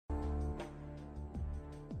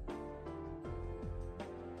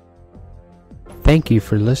Thank you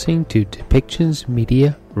for listening to Depictions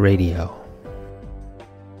Media Radio.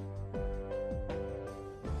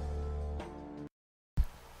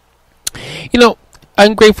 You know,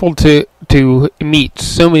 I'm grateful to meet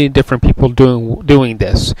so many different people doing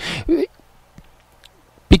this.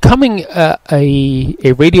 Becoming a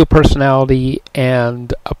radio personality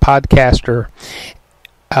and a podcaster,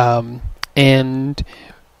 and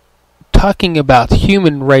talking about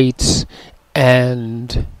human rights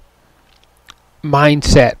and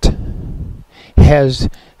mindset has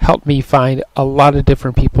helped me find a lot of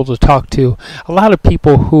different people to talk to, a lot of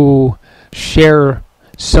people who share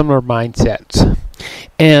similar mindsets.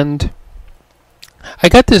 And I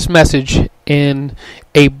got this message in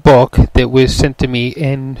a book that was sent to me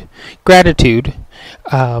in gratitude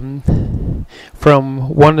from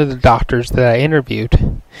one of the doctors that I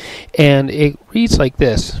interviewed. And it reads like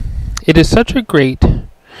this: "It is such a great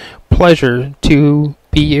pleasure to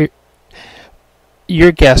be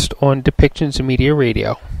your guest on Depictions Media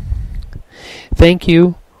Radio. Thank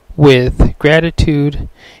you with gratitude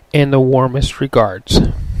and the warmest regards."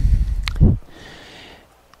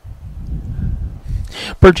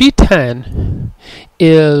 Birgitte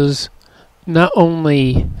is not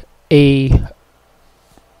only a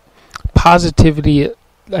positivity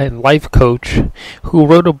and life coach who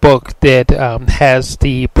wrote a book that has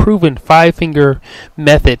the proven 5-finger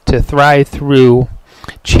method to thrive through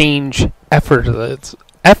change effortlessly.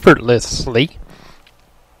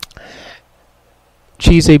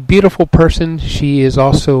 She's a beautiful person. She is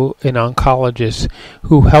also an oncologist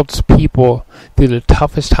who helps people through the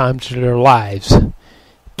toughest times of their lives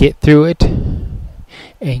get through it,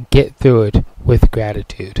 and get through it with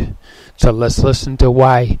gratitude. So let's listen to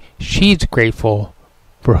why she's grateful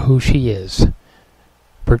for who she is.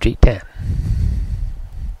 Birgitte.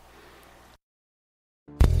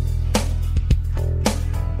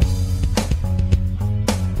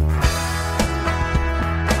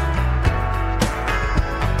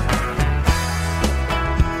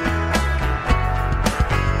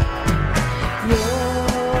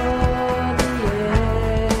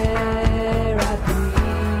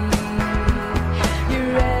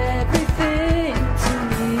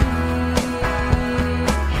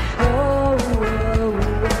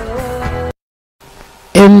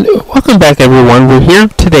 And welcome back, everyone. We're here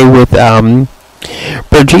today with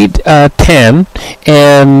Birgitte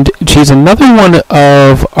and she's another one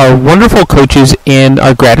of our wonderful coaches in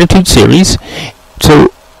our gratitude series.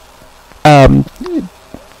 So,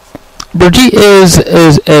 Birgitte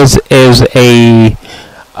is a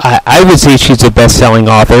I would say she's a best-selling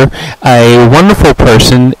author, a wonderful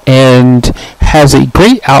person, and has a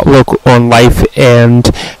great outlook on life and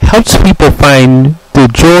helps people find the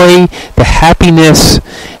joy, the happiness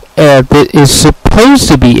that is supposed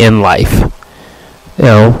to be in life. You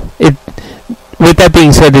know, with that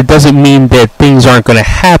being said, it doesn't mean that things aren't going to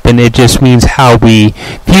happen. It just means how we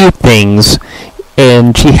view things,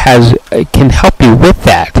 and she can help you with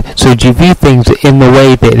that. So that you view things in the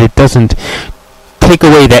way that it doesn't take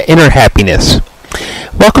away that inner happiness.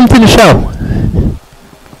 Welcome to the show.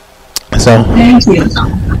 So thank you.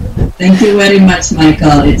 Thank you very much,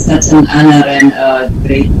 Michael. It's such an honor and a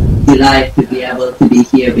great delight to be able to be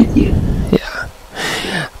here with you. Yeah.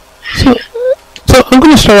 So I'm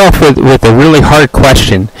going to start off with a really hard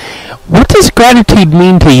question. What does gratitude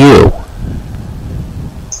mean to you?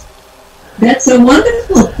 That's a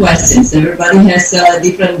wonderful question. So everybody has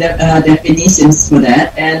different definitions for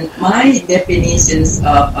that. And my definitions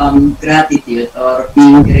of gratitude or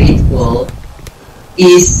being grateful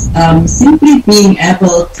is simply being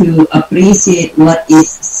able to appreciate what is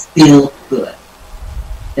still good.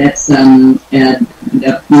 That's being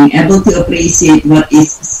able to appreciate what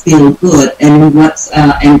is still good, and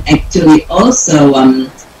and actually also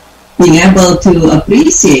being able to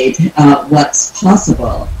appreciate what's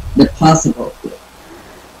possible, the possible good.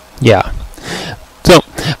 Yeah. So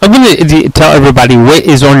I'm going to tell everybody what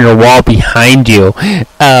is on your wall behind you.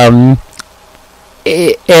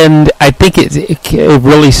 And I think it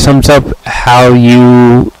really sums up how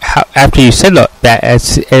after you said that,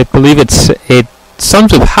 I believe it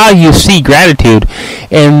sums up how you see gratitude.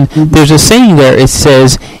 And there's a saying there. It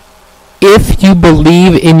says, "If you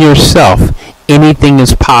believe in yourself, anything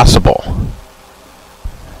is possible."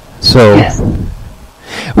 So, yes.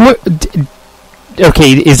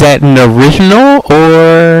 Okay, is that an original,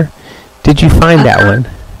 or did you find that one?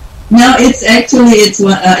 No, it's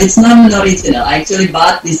not an original. I actually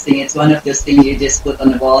bought this thing. It's one of those things you just put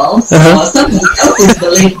on the wall. So somebody else is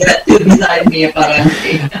believing that too beside me,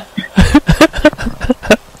 apparently.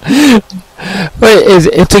 Well,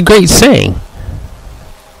 it's a great saying.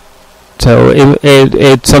 So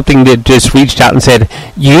it's something that just reached out and said,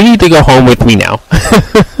 "You need to go home with me now."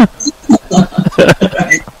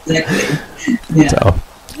 Right, exactly. Yeah. So,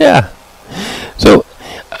 yeah. So,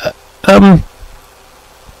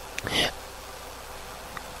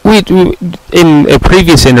 we in a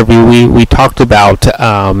previous interview we talked about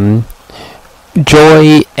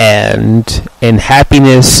joy and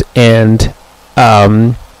happiness and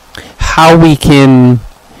how we can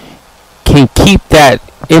keep that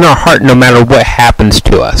in our heart no matter what happens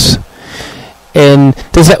to us. And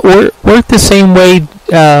does that work the same way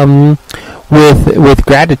with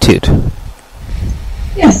gratitude?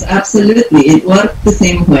 Yes, absolutely. It works the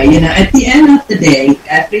same way. At the end of the day,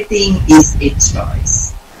 everything is a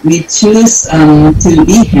choice. We choose to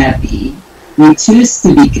be happy. We choose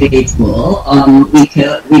to be grateful.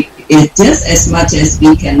 It's just as much as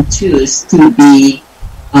we can choose to be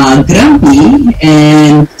grumpy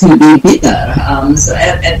and to be bitter. So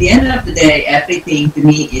at the end of the day, everything to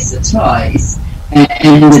me is a choice.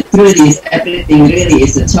 And the truth is, everything really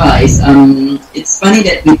is a choice. It's funny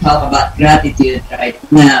that we talk about gratitude right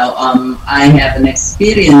now. I have an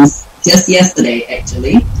experience just yesterday,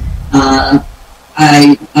 actually. I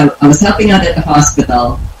was helping out at the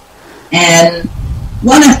hospital, and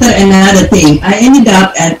one after another thing, I ended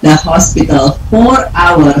up at the hospital 4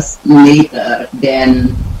 hours later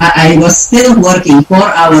than I was still working 4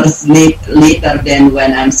 hours later than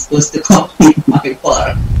when I'm supposed to complete my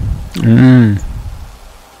work. Mm.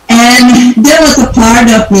 And there was a part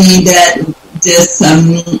of me that just,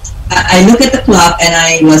 I look at the clock and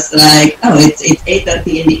I was like, oh, it's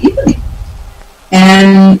 8:30 in the evening.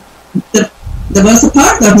 And there was a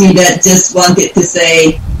part of me that just wanted to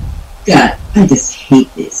say, God, I just hate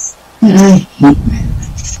this. I hate my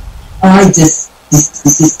life. This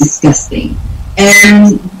is disgusting.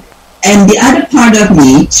 And the other part of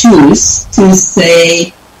me choose to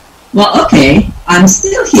say, well, okay, I'm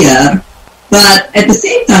still here. But at the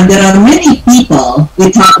same time, there are many people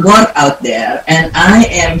without work out there, and I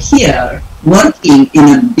am here working in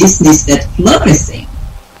a business that's flourishing.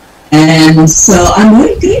 And so I'm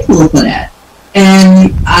very grateful for that.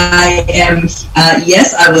 And I am,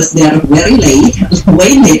 yes, I was there very late,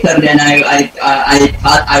 way later than I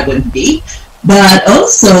thought I would be. But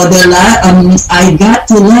also, I got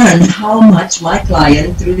to learn how much my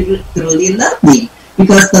client truly loved me.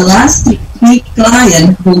 Because the last three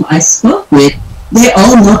clients whom I spoke with, they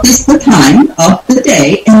all noticed the time of the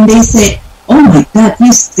day and they said, oh my God,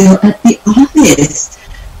 you're still at the office.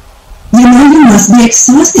 You must be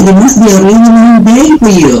exhausted. It must be a really long day for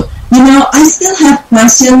you. I still have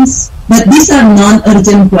questions, but these are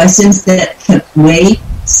non-urgent questions that can wait.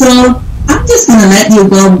 So I'm just going to let you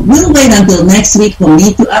go. We'll wait until next week for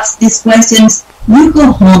me to ask these questions. You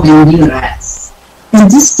go home and you rest. And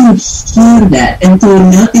just to hear that and to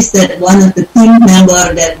notice that one of the team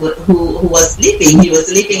member who was sleeping, he was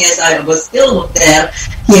sleeping as I was still there.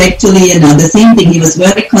 He actually, the same thing. He was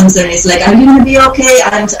very concerned. He's like, "Are you gonna be okay?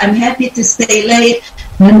 I'm happy to stay late."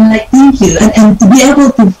 And I'm like, "Thank you." And to be able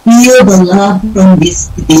to feel the love from these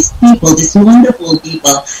people, these wonderful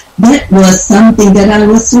people, that was something that I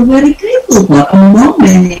was so very grateful for, among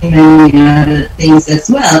many, many other things as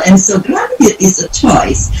well. And so gratitude is a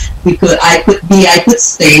choice. Because I could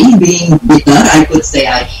stay being bitter. I could say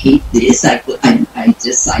I hate this. I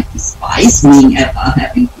despise being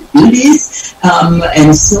having to do this,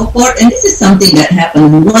 and so forth. And this is something that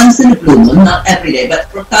happened once in a blue moon, not every day, but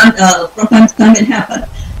from time to time it happened.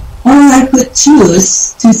 Or I could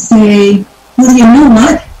choose to say, well, you know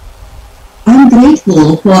what? I'm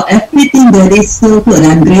grateful for everything that is still good.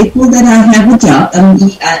 I'm grateful that I have a job and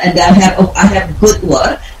I have good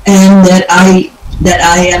work, and that I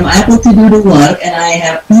am able to do the work, and I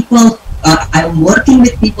have people. I'm working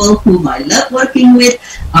with people whom I love working with,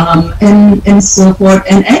 and so forth.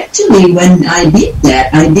 And actually, when I did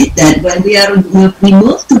that when we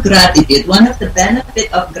moved to gratitude. One of the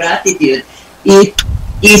benefits of gratitude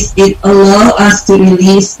it allows us to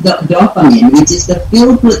release the dopamine, which is the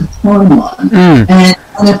feel-good hormone. And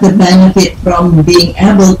one of the benefits from being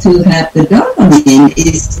able to have the dopamine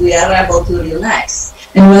is we are able to relax.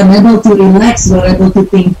 And we're able to relax, we're able to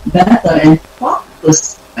think better and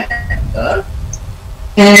focus better.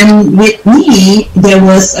 And with me, there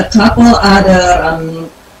was a couple other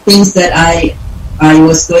things that I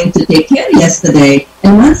was going to take care yesterday.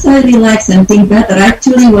 And once I relaxed and think better, I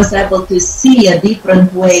actually was able to see a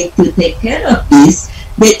different way to take care of this.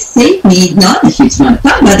 That saved me not a huge amount of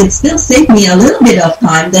time, but it still saved me a little bit of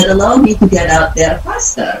time that allowed me to get out there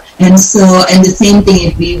faster. And the same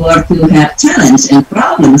thing if we were to have challenge and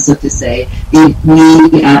problems, so to say, if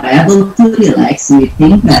we are able to relax, we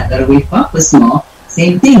think better, we focus more.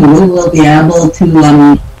 same thing. We will be able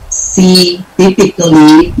to see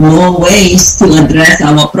typically more ways to address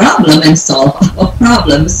our problem and solve our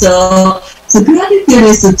problem. So gratitude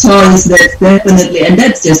is a choice that's definitely, and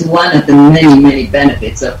that's just one of the many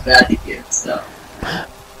benefits of gratitude. So.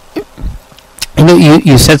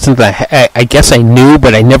 You said something I guess I knew,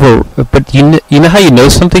 but I never. But you know how you know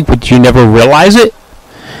something, but you never realize it.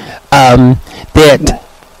 That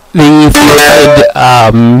the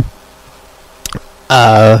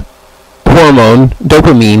hormone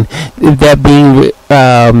dopamine that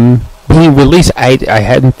being released. I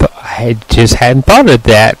just hadn't thought of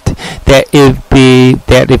that. That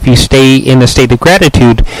if you stay in a state of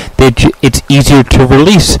gratitude, that it's easier to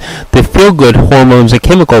release the feel-good hormones and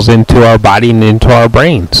chemicals into our body and into our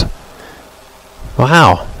brains.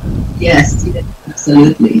 Wow. Yes,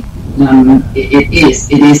 absolutely. It is.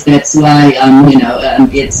 That's why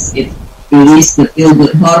it releases the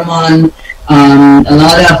feel-good hormone. A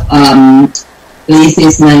lot of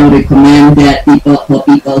places now recommend that for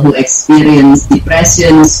people who experience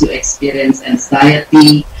depressions, who experience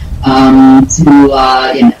anxiety,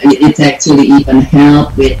 it actually even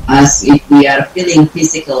help with us if we are feeling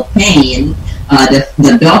physical pain.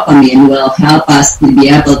 The dopamine will help us to be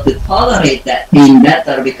able to tolerate that pain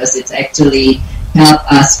better, because it's actually help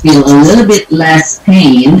us feel a little bit less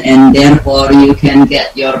pain, and therefore you can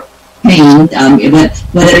get your pain,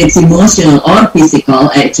 whether it's emotional or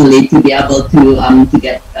physical, actually, to be able to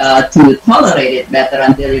get to tolerate it better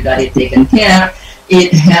until you got it taken care.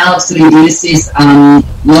 It helps reduces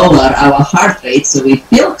lower our heart rate, so we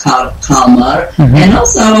feel calmer, and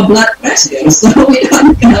also our blood pressure. So we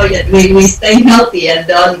don't we stay healthy and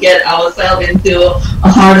don't get ourselves into a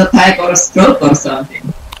heart attack or a stroke or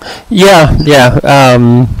something. Yeah.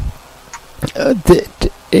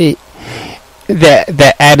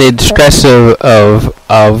 The added stress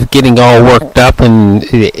of getting all worked up and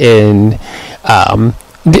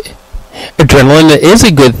adrenaline is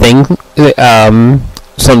a good thing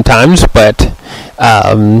sometimes, but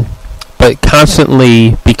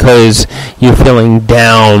constantly, because you're feeling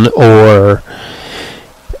down or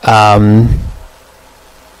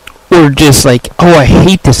just like, oh, I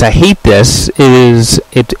hate this,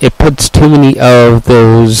 it puts too many of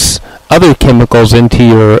those other chemicals into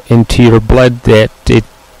your blood that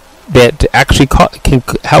actually can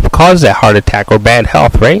help cause that heart attack or bad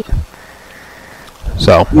health, right?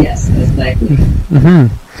 So yes, exactly.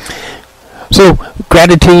 So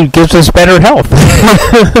gratitude gives us better health.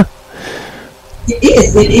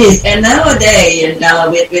 It is, and nowadays,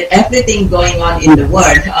 with everything going on in the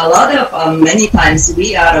world, a lot of many times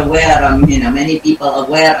we are aware, many people are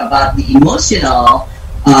aware about the emotional,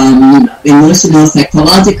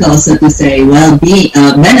 psychological, so to say, well-being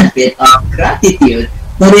benefit of gratitude.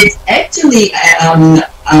 But it's actually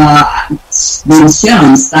been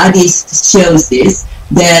shown, studies shows this,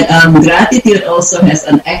 that gratitude also has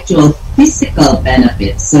an actual physical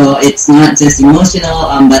benefit. So it's not just emotional,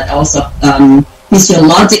 but also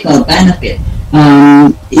physiological benefit.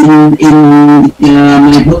 In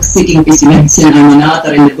my book Seeking Peace, you mentioned I'm an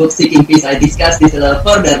author in the book Seeking Peace. I discussed this a little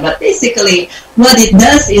further, but basically what it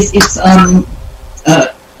does is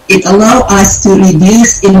it allows us to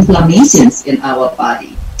reduce inflammations in our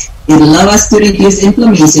body. It allows us to reduce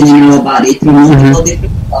inflammation in our body through multiple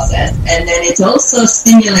different processes, and then it also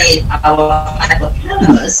stimulates our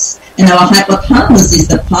hypothalamus, and our hypothalamus is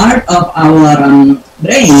the part of our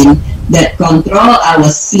brain that control our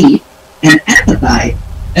sleep and appetite.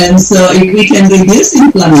 And so if we can reduce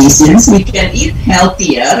inflammations, we can eat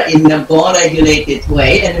healthier in a more regulated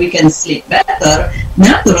way, and we can sleep better.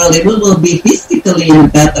 Naturally, we will be physically in a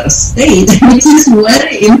better state, which is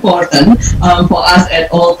very important for us at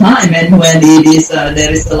all time, and when it is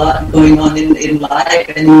there is a lot going on in life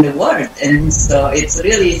and in the world. And so it's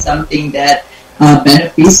really something that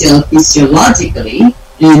beneficial physiologically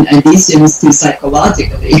in addition to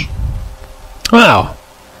psychologically. Wow.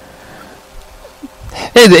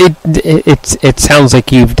 It sounds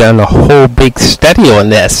like you've done a whole big study on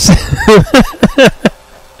this.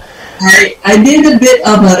 I did a bit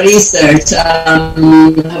of a research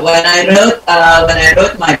when I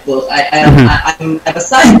wrote my book. I'm a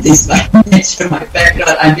scientist by nature, my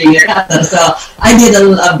background. I'm being a doctor, so I did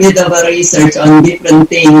a bit of a research on different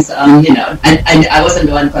things. I wasn't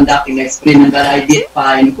the one conducting the experiment, but I did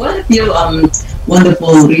find quite a few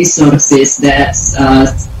wonderful resources that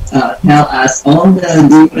tell us all the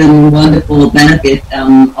different wonderful benefits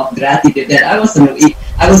of gratitude that I wasn't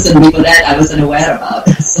aware about.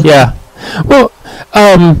 So. Yeah. Well,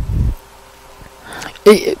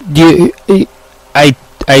 I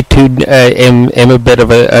I too am a bit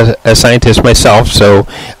of a scientist myself, so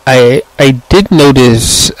I did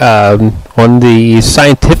notice on the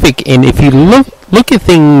scientific, and if you look at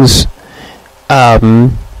things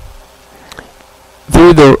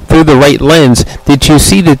through the right lens, that you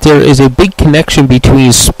see that there is a big connection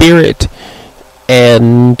between spirit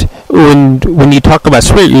and when you talk about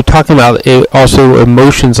spirit, you're talking about also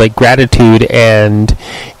emotions like gratitude and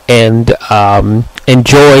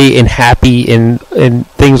joy and happy and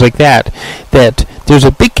things like that. That there's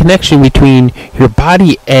a big connection between your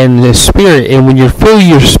body and the spirit, and when you fill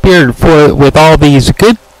your spirit with all these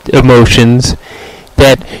good emotions,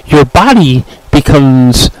 that your body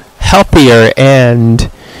becomes healthier and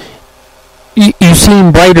you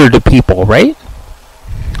seem brighter to people, right?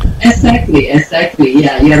 Exactly.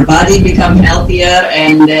 Yeah, your body become healthier,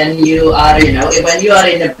 and then you are, when you are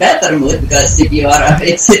in a better mood, because if you are,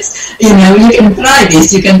 it's you can try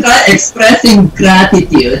this. You can try expressing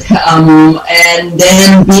gratitude, and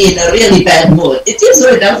then be in a really bad mood. It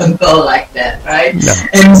usually doesn't go like that, right? No.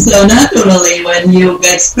 And so naturally, when you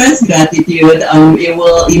express gratitude, it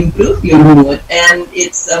will improve your mood, and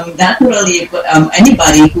it's naturally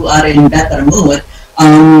anybody who are in better mood,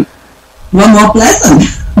 more pleasant.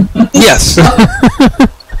 Yes. If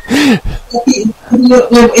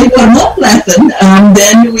we're more pleasant,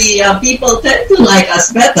 then people tend to like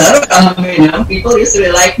us better. People usually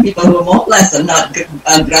like people who are more pleasant, not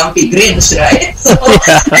grumpy Grinch, right? So,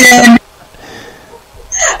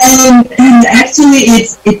 Yeah. and actually,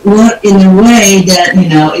 it worked in a way that,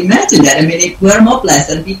 imagine that. I mean, if we're more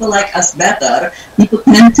pleasant, people like us better. People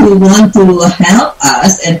tend to want to help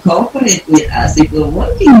us and cooperate with us if we're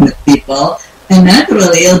working with people. And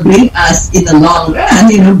naturally, it'll bring us in the long run,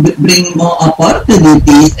 bring more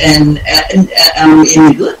opportunities, and in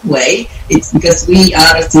a good way. It's because we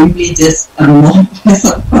are simply just a more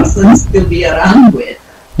pleasant persons to be around with.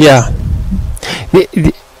 Yeah.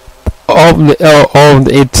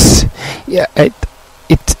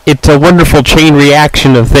 It's a wonderful chain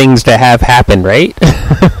reaction of things to have happen, right?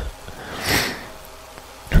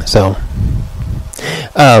 So,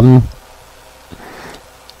 I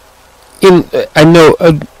know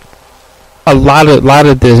a lot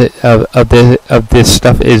of this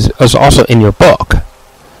stuff is also in your book.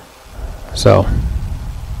 So.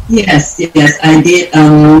 Yes, I did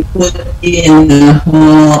put in the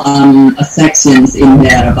whole sections in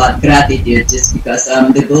there about gratitude, just because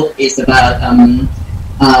the book is about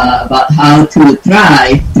how to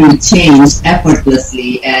thrive through change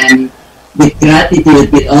effortlessly, and with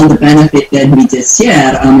gratitude, with all the benefit that we just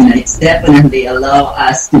shared. It's definitely allow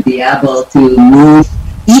us to be able to move.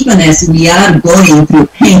 Even as we are going through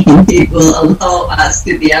pain, it will allow us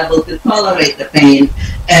to be able to tolerate the pain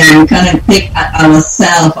and kind of pick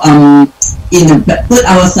ourselves put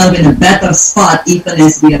ourselves in a better spot, even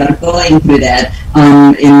as we are going through that.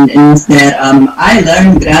 Instead, I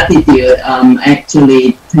learned gratitude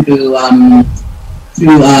actually through one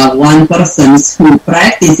person who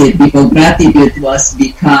practiced it before gratitude was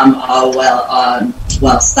become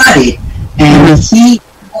well studied, and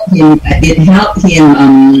it helped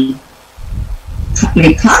him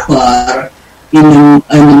recover in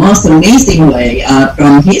the most amazing way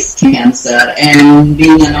from his cancer. And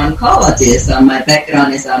being an oncologist, my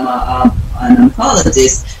background is I'm an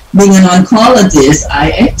oncologist. Being an oncologist,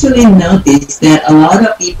 I actually noticed that a lot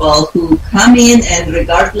of people who come in, and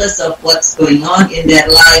regardless of what's going on in their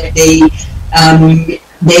life, they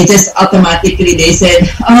just automatically they said,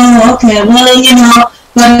 oh, okay, well,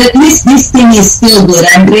 but at least this thing is still good.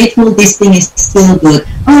 I'm grateful this thing is still good.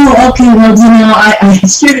 Oh, okay, well, I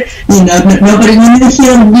sure, nobody want to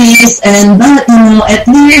hear this, but, at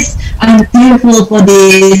least I'm thankful for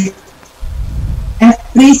this.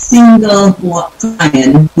 Every single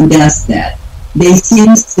client who does that, they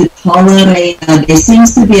seems to tolerate, they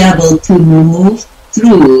seems to be able to move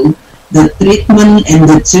through the treatment and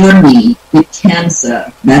the journey with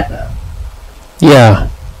cancer better. Yeah.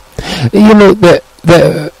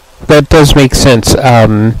 That does make sense,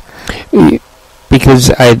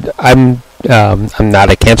 because I'm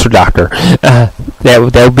not a cancer doctor. That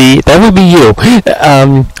would be you.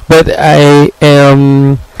 But I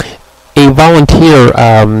am a volunteer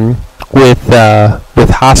with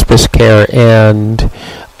hospice care, and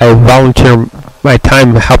I volunteer my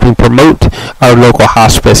time helping promote our local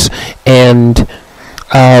hospice. And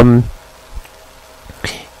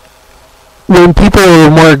when people are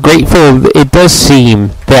more grateful, it does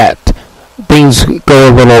seem that things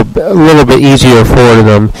go a little bit easier for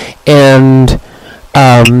them. And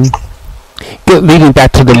leading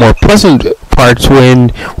back to the more pleasant parts when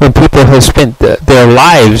people have spent their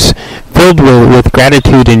lives filled with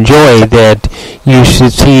gratitude and joy, that you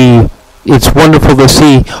should see. It's wonderful to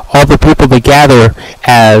see all the people that gather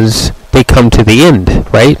as they come to the end,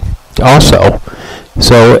 right? Also,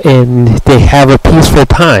 so, and they have a peaceful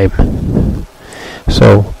time.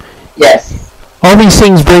 So, Yes. all these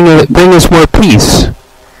things bring us more peace.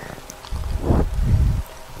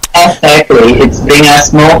 Exactly. It's bring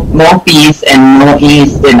us more peace and more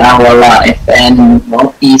ease in our life, and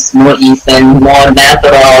more peace, more ease, and more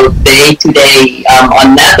natural day to day,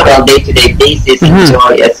 on natural day to day basis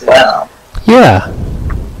joy as well. Yeah.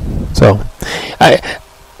 So, I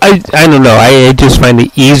don't know. I just find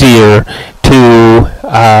it easier to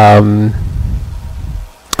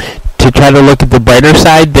try to look at the brighter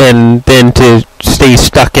side than to stay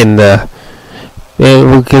stuck in the.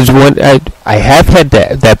 Because when I have had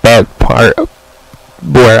that bad part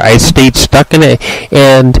where I stayed stuck in it,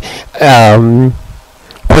 and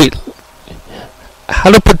wait,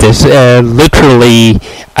 how to put this? Literally,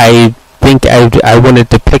 I think I wanted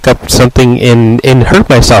to pick up something and hurt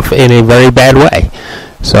myself in a very bad way.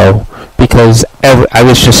 So because I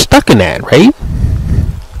was just stuck in that, right?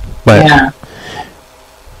 But Yeah.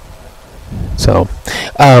 so.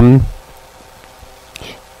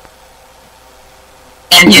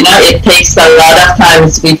 And it takes a lot of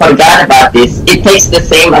times, we forgot about this. It takes the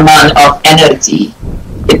same amount of energy.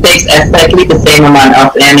 It takes exactly the same amount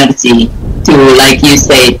of energy to, like you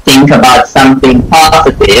say, think about something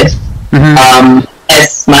positive,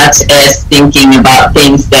 as much as thinking about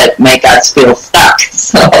things that make us feel stuck.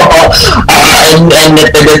 So, and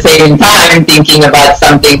at the same time, thinking about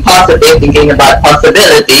something positive, thinking about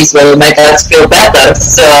possibilities will make us feel better.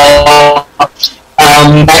 So,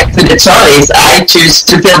 back to the choice, I choose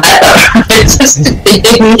to feel better. Just to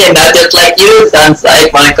think, just like you, sounds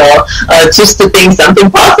like, Michael, just to think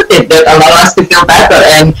something positive that allows us to feel better.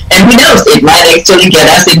 And who knows, it might actually get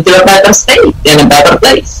us into a better state, in a better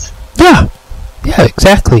place. Yeah,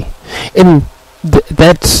 exactly. And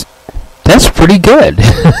that's pretty good.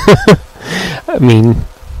 I mean,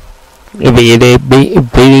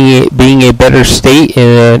 being a better state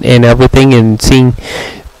and everything, and seeing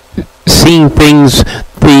things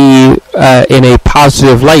in a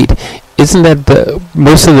positive light, isn't that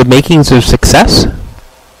most of the makings of success?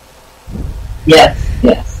 Yes.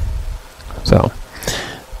 So,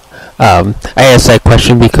 I asked that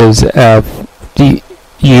question because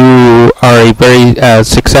you are a very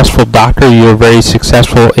successful doctor. You're very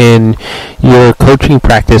successful in your coaching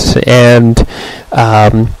practice, and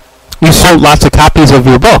you sold lots of copies of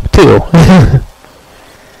your book too.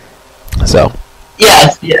 So.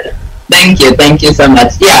 Yes. Thank you so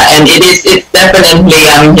much. Yeah, and it's definitely,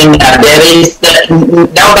 there is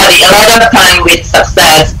nobody, a lot of time with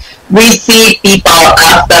success, we see people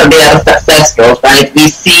after they are successful, right? We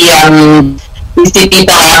see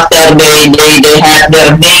people after they have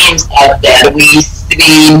their names out there. We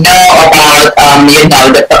know about,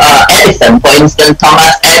 Edison, for instance,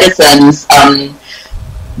 Thomas Edison's,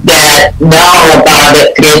 that know about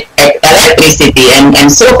the great electricity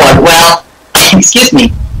and so forth. Well, excuse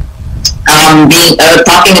me.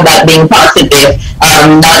 Talking about being positive,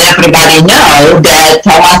 not everybody know that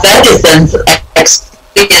Thomas Edison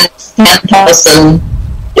experienced 10,000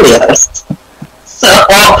 failures. So,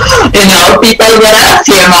 people would ask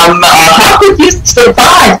him, how could you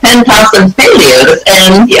survive 10,000 failures?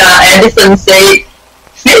 And Edison say,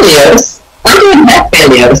 failures? I don't have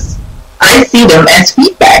failures. I see them as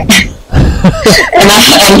feedback.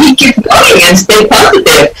 and he keeps going and stay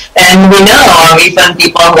positive. And we know even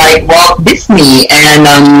people like Walt Disney and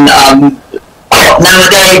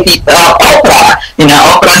nowadays Oprah.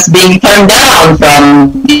 Oprah's being turned down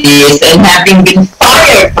from this and having been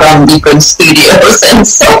fired from different studios and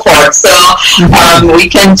so forth. So we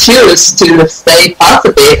can choose to stay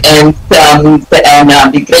positive and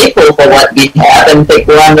be grateful for what we have and take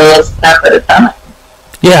one little step at a time.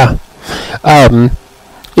 Yeah. I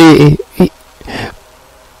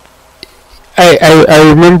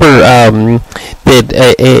remember that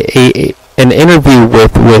an interview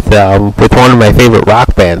with one of my favorite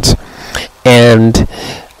rock bands, and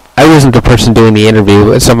I wasn't the person doing the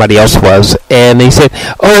interview, somebody else was, and they said,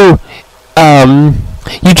 "Oh,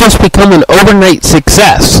 you just become an overnight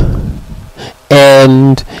success."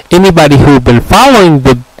 And anybody who had been following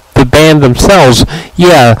the band themselves,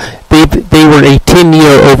 they were a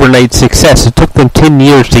 10-year overnight success. It took them 10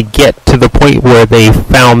 years to get to the point where they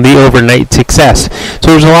found the overnight success.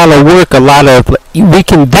 So there's a lot of work, a lot of, we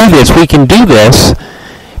can do this,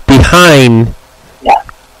 behind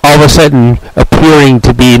all of a sudden appearing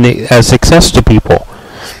to be a success to people.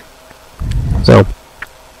 So,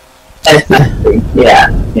 Exactly. Yeah.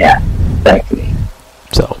 Yeah. Exactly.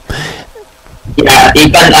 So, Yeah,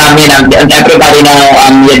 even everybody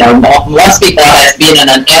now, most people has been on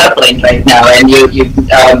an airplane right now, and you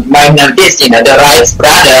might know this. The Wright's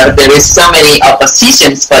brother. There is so many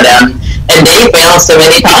oppositions for them, and they fail so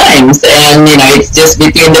many times, and it's just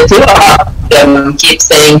between the two of them keep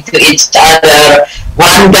saying to each other.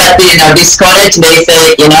 One got discouraged. They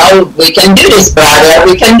say, we can do this, brother.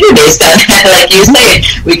 We can do this, and like you said,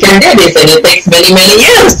 we can do this, and it takes many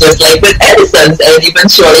years, just like with Edison's, and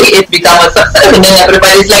eventually it becomes a success, and then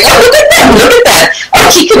everybody's like, oh, look at that. Oh,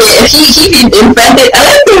 he invented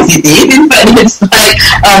electricity. It's like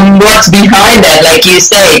what's behind that? Like you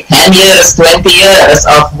say, 10 years, 20 years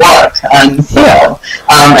of work, and so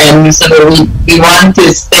we want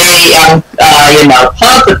to stay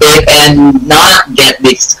positive and not get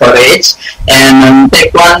discouraged, and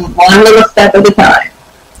take one little step at a time.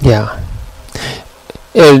 yeah.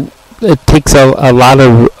 It takes a lot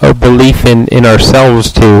of belief in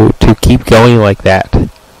ourselves to keep going like that.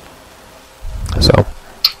 So.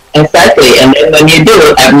 Exactly, and then when you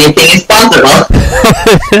do, anything is possible.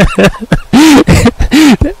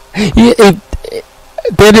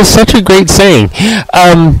 That is such a great saying.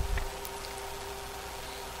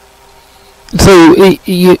 So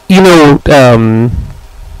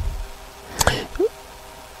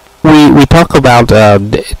we talk about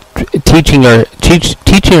teaching our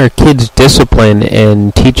kids discipline,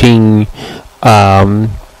 and teaching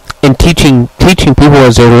people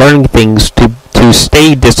as they're learning things to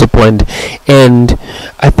stay disciplined. And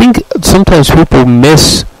I think sometimes people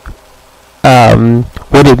miss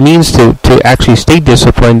what it means to actually stay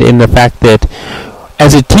disciplined, in the fact that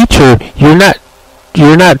as a teacher you're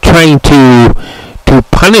not trying to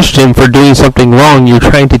punish them for doing something wrong. You're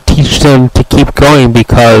trying to teach them to keep going,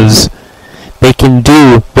 because they can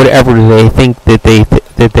do whatever they think that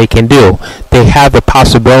they can do. They have the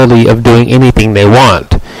possibility of doing anything they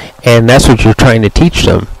want, and that's what you're trying to teach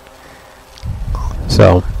them.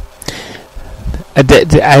 So I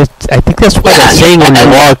think that's what I'm saying on the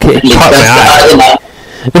wall caught my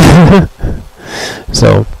eye.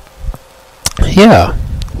 So yeah.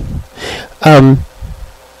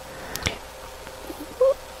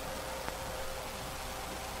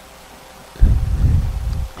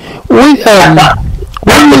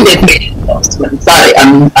 Sorry,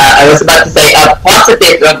 I was about to say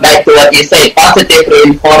positive. Back to what you say, positive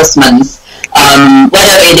reinforcements.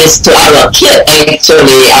 Whether it is to our kid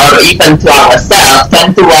actually, or even to ourselves,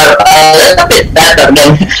 tend to work a little bit better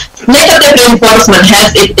than negative reinforcement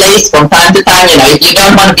has its place from time to time. If you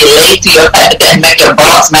don't want to be late to your bed and make your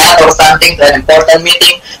boss mad or something to an important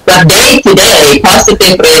meeting, but day to day,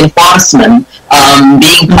 positive reinforcement,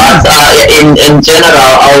 being in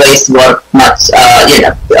general always work much.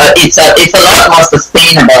 It's a lot more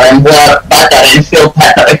sustainable and work better and feel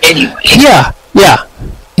better anyway. Yeah.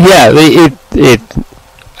 It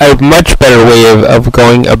a much better way of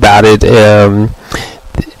going about it.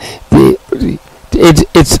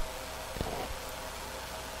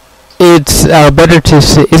 It's better to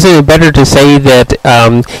say, isn't it better to say that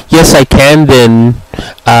yes I can than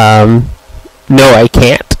no I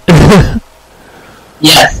can't?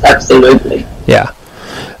 Yes, absolutely. Yeah.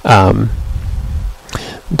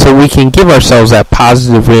 So we can give ourselves that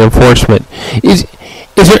positive reinforcement. Is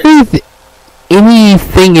there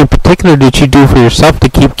anything in particular that you do for yourself to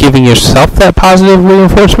keep giving yourself that positive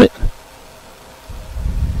reinforcement?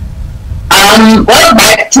 Well,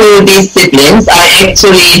 back to disciplines, I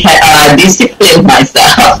actually discipline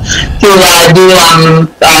myself to do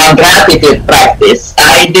gratitude practice.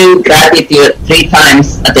 I do gratitude 3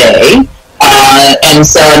 times a day. And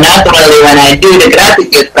so naturally when I do the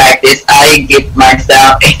gratitude practice, I give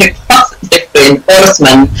myself a positive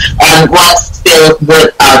reinforcement on what's still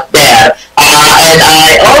good out there. And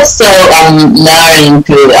I also learn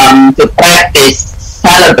to practice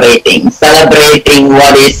celebrating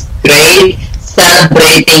what is great,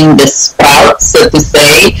 celebrating the sprouts, so to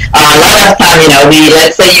say. A lot of time,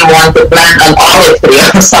 let's say you want to plant an olive tree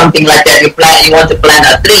or something like that. You want to plant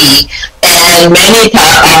a tree, and many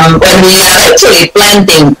times when we are actually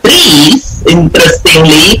planting trees,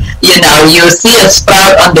 interestingly, you see a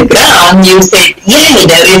sprout on the ground, you say, yay,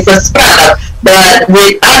 there is a sprout. But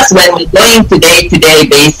with us, when we're going to day-to-day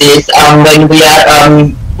basis, when we are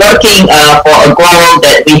working for a goal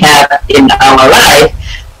that we have in our life,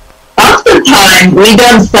 oftentimes we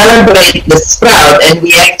don't celebrate the sprout, and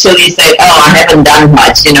we actually say, "Oh, I haven't done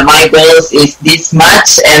much. My goals is this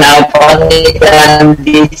much, and I've only done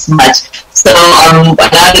this much." So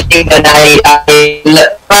another thing that I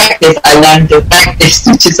learned to practice,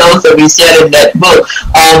 which is also we shared in that book,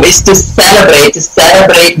 is to celebrate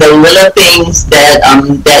the little things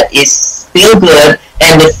that is still good,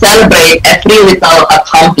 and to celebrate every little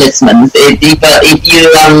accomplishment.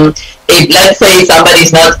 If let's say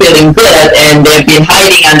somebody's not feeling good and they've been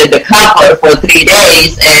hiding under the cover for 3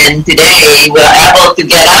 days, and today we're able to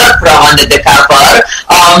get out from under the cover,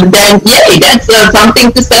 then yay, that's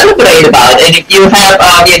something to celebrate about. And if you have,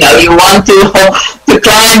 you want to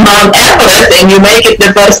climb Mount Everest and you make it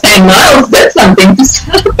the first 10 miles, that's something to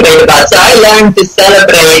celebrate about. So I learned to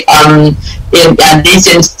celebrate in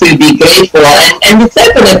addition to be grateful, and it's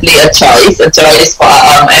definitely a choice for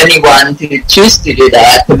anyone to choose to do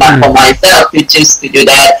that. For myself to choose to do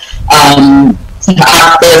that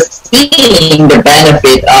after seeing the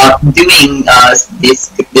benefit of doing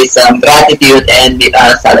this gratitude and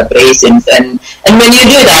celebrations, and when you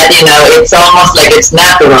do that, it's almost like it's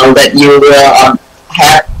natural that you will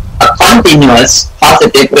have a continuous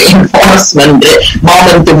positive reinforcement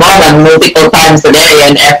moment to moment, multiple times a day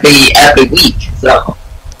and every week. So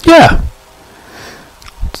yeah,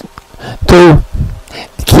 to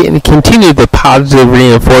continue the positive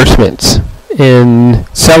reinforcements and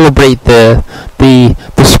celebrate the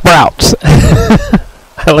sprouts.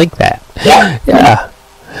 I like that. Yeah.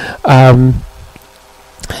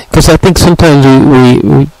 Because I think sometimes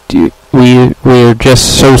we're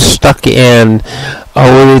just so stuck in,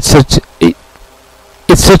 it's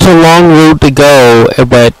such a long road to go,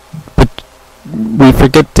 but we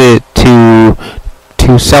forget to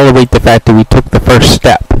celebrate the fact that we took the first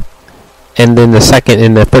step, and then the second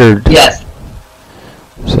and the third. Yes.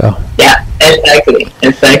 So. Yeah,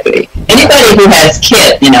 exactly. Anybody who has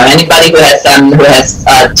kids, anybody who has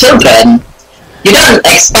children, you don't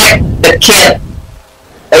expect the kid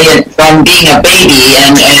from being a baby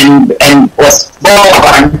and was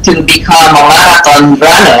born to become a marathon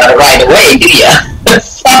runner right away, do you?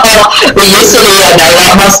 So we usually, like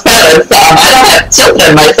most parents, I don't have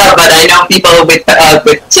children myself, but I know people with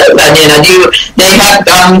children. They have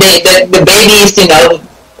the babies,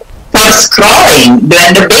 first crawling.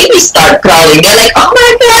 When the babies start crawling, they're like, "Oh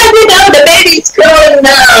my God, the baby's crawling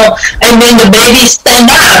now!" And then the baby stand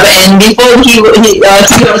up, and before he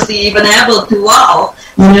or she even able to walk,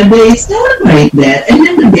 they celebrate that, and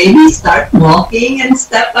then the baby start walking and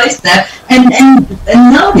step by step, and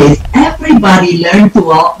notice everybody learn to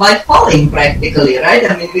walk by falling practically, right?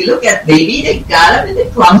 I mean, we look at baby, they got up and they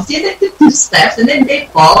clumsy, they took 2 steps and then they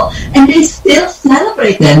fall, and they still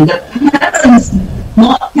celebrate them. The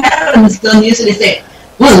parents don't usually say,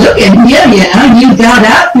 "Well, look at here, you got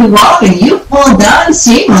up to walk and you fall down,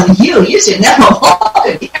 shame on you, you should never walk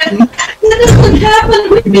again." That doesn't happen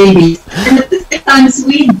with babies. And at the same time,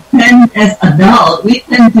 we tend, as adults, we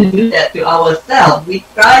tend to do that to ourselves. We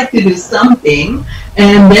try to do something,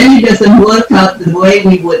 and then it doesn't work out the way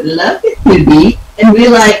we would love it to be, and we're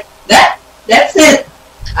like, that's it.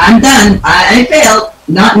 I'm done. I failed.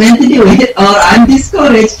 Not meant to do it, or I'm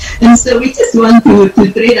discouraged, and so we just want to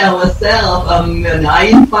treat ourselves. I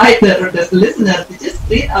invite the listener to just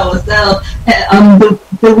treat ourselves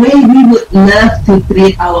the way we would love to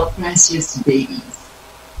treat our precious babies.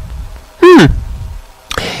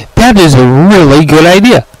 That is a really good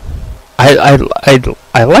idea. I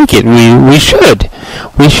like it. We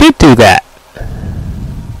should do that.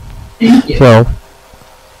 Thank you. So,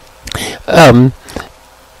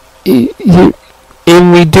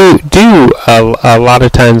 and we do a lot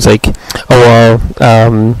of times, like, I'll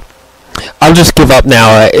just give up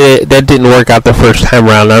now. That didn't work out the first time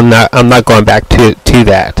around. I'm not going back to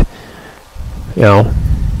that.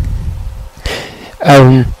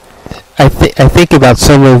 I think about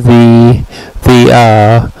some of the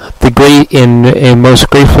great and most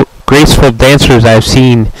graceful dancers I've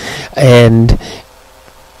seen, and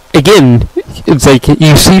again, it's like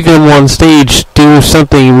you see them on stage do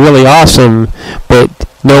something really awesome, but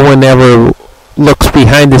no one ever looks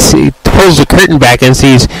behind the scene, pulls the curtain back and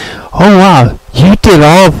sees, "Oh wow, you did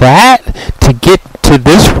all that to get to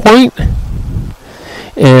this point?"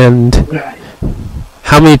 And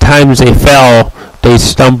how many times they fell, they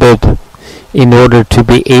stumbled in order to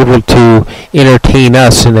be able to entertain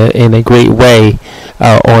us in a great way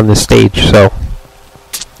on the stage. So,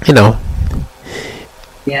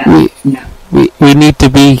 we need to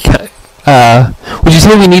be, would you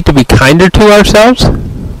say we need to be kinder to ourselves?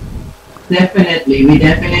 Definitely. We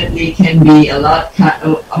definitely can be a lot,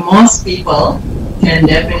 most people can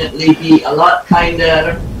definitely be a lot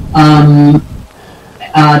kinder um,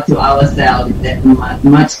 to ourselves, that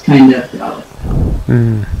much kinder to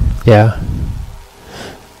ourselves. Yeah.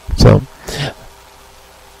 So,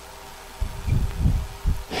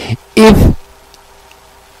 if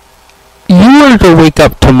you were to wake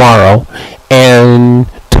up tomorrow and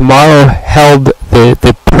tomorrow held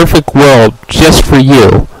the perfect world just for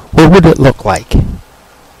you, what would it look like?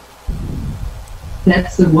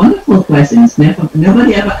 That's a wonderful question.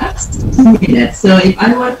 Nobody ever asked me that. So if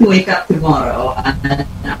I were to wake up tomorrow and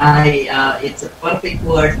it's a perfect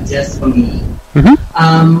world just for me,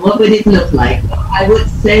 what would it look like? I would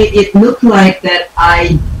say it looked like that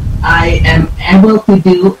I am able to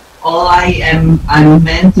do all I'm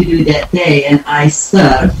meant to do that day, and I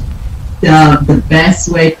serve the best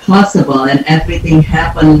way possible, and everything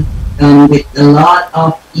happened with a lot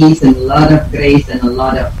of ease and a lot of grace and a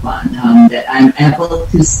lot of fun, that I'm able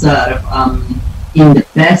to serve in the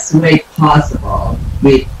best way possible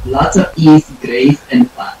with lots of ease, grace, and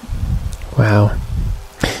fun. Wow.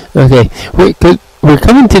 Okay, we're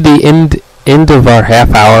coming to the end of our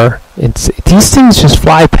half hour. These things just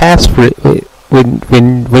fly past when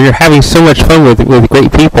you're having so much fun with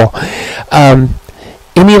great people.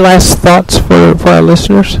 Any last thoughts for our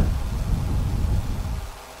listeners?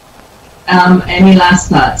 Any last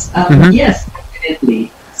thoughts? Yes,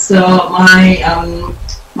 definitely. So my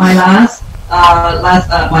last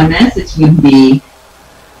my message would be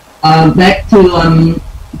back to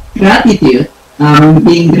gratitude.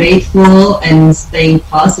 Being grateful and staying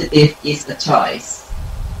positive is a choice,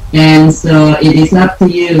 and so it is up to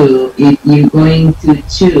you if you're going to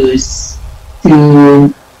choose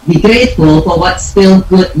to be grateful for what's still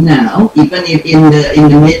good now, even if in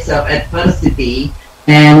the midst of adversity,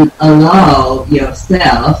 and allow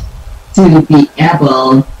yourself to be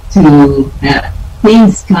able to have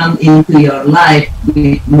things come into your life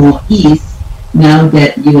with more ease now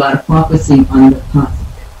that you are focusing on the positive.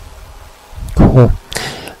 Cool.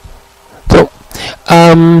 So,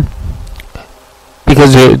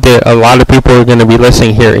 because there a lot of people are going to be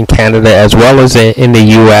listening here in Canada as well as in the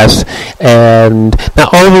U.S., and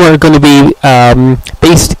not all of them are going to be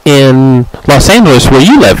based in Los Angeles, where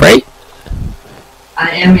you live, right?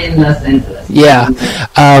 I am in Los Angeles. Yeah.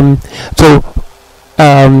 So,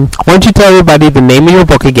 why don't you tell everybody the name of your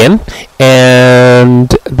book again and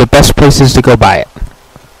the best places to go buy it?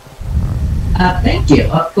 Thank you,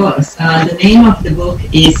 of course. The name of the book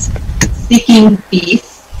is Seeking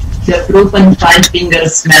Peace, The Proven Five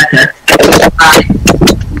Fingers Method,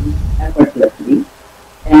 effortlessly.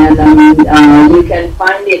 And you can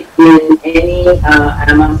find it in any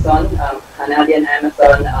Amazon, Canadian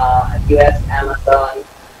Amazon, US Amazon,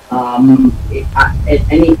 in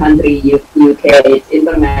any country, UK, it's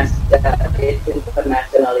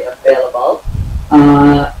internationally available.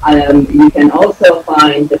 You can also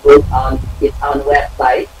find the book on its own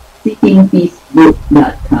website,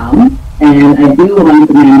 seekingpeacebook.com. And I do want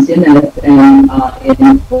to mention that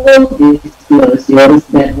in full disclosures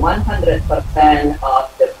that 100%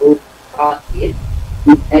 of the book profit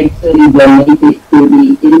is actually donated to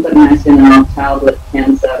the International Childhood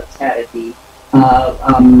Cancer Charity,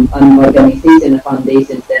 an organization, a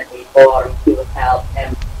foundation that we form to help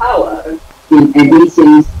empower, in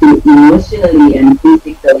addition to emotionally and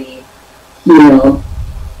physically heal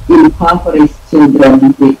impoverished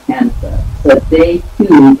children with cancer, so they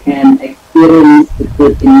too can experience the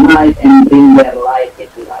good in life and bring their life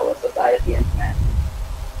into our society and humanity.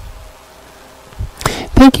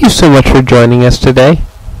 Thank you so much for joining us today.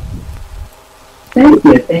 Thank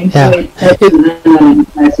you. Thank you. It's a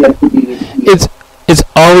pleasure to be with you. It's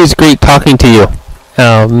always great talking to you.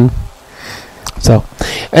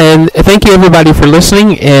 And thank you everybody for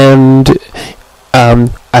listening, and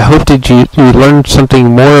I hope that you learned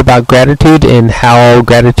something more about gratitude and how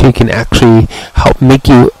gratitude can actually help make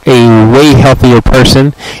you a way healthier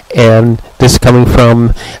person. And this is coming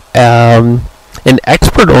from an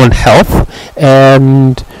expert on health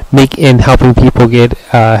and helping people get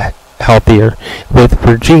healthier with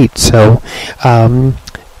Birgitte. So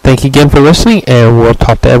thank you again for listening, and we'll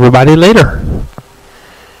talk to everybody later.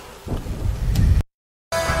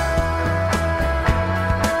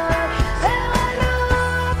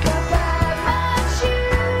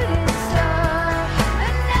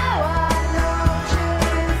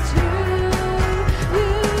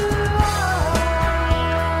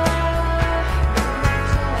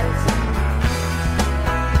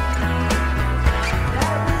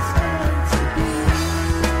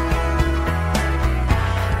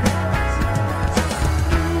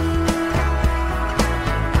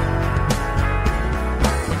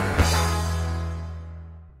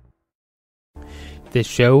 This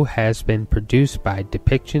show has been produced by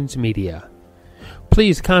Depictions Media.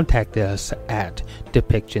 Please contact us at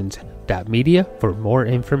depictions.media for more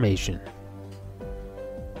information.